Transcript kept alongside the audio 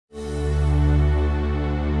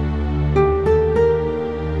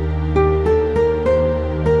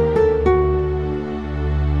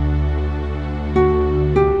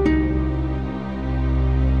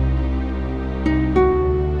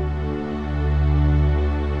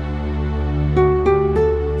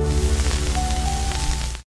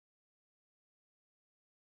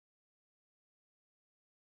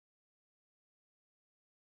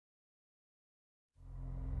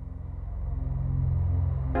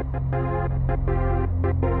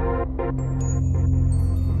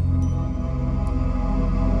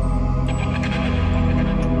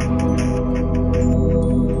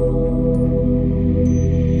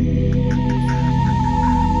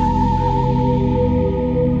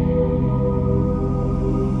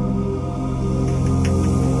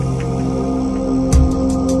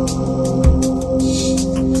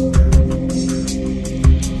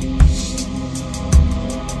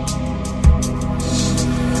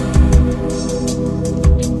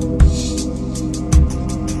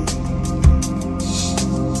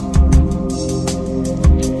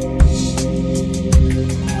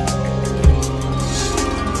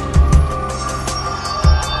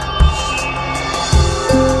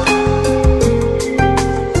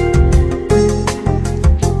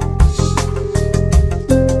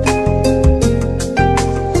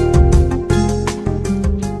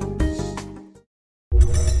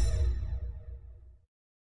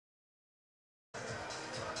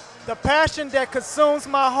The passion that consumes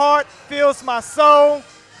my heart fills my soul.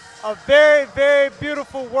 A very, very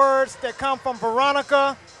beautiful words that come from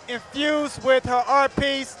Veronica, infused with her art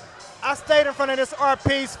piece. I stayed in front of this art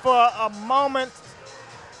piece for a moment,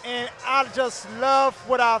 and I just love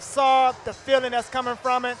what I saw, the feeling that's coming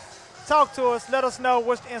from it. Talk to us, let us know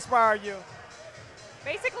what inspired you.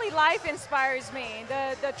 Basically, life inspires me.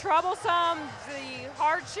 The troublesome, the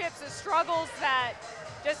hardships, the struggles that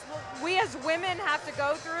just we as women have to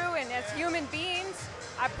go through, and as human beings,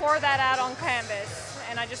 I pour that out on canvas.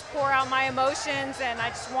 And I just pour out my emotions, and I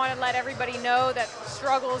just want to let everybody know that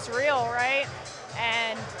struggle is real, right?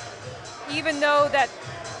 And even though that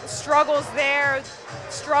struggle's there,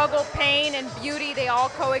 struggle, pain, and beauty, they all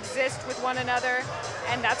coexist with one another,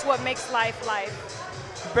 and that's what makes life life.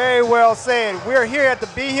 Very well said. We're here at the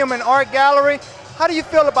Be Human Art Gallery. How do you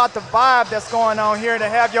feel about the vibe that's going on here to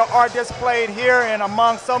have your art displayed here and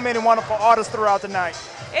among so many wonderful artists throughout the night?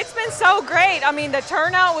 It's been so great. I mean, the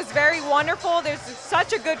turnout was very wonderful. There's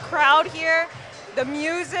such a good crowd here. The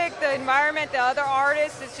music, the environment, the other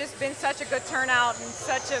artists, it's just been such a good turnout and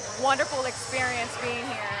such a wonderful experience being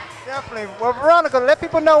here. Definitely. Well, Veronica, let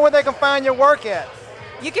people know where they can find your work at.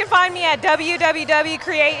 You can find me at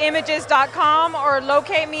www.createimages.com or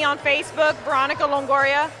locate me on Facebook, Veronica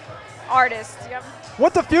Longoria, artist. Yep.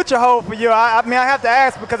 What's the future hold for you? I mean, I have to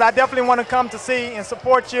ask because I definitely want to come to see and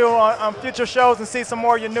support you on future shows and see some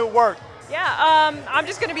more of your new work. Yeah, I'm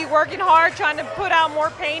just going to be working hard, trying to put out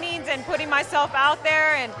more paintings and putting myself out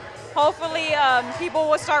there, and hopefully people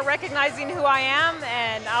will start recognizing who I am,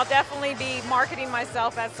 and I'll definitely be marketing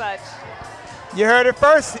myself as such. You heard it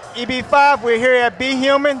first. EB5, we're here at Be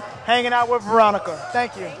Human, hanging out with Veronica.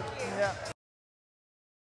 Thank you. Thank you. Yeah.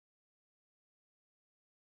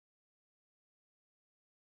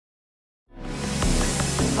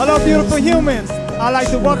 Hello, beautiful humans. I'd like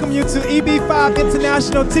to welcome you to EB5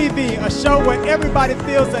 International TV, a show where everybody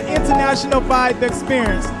feels the international vibe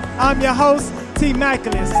experience. I'm your host, T.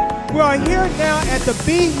 Nicholas. We are here now at the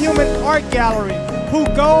Be Human Art Gallery, whose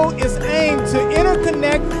goal is aimed to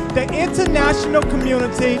interconnect the international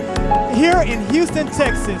community here in Houston,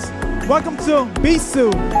 Texas. Welcome to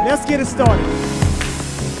Bisou. Let's get it started.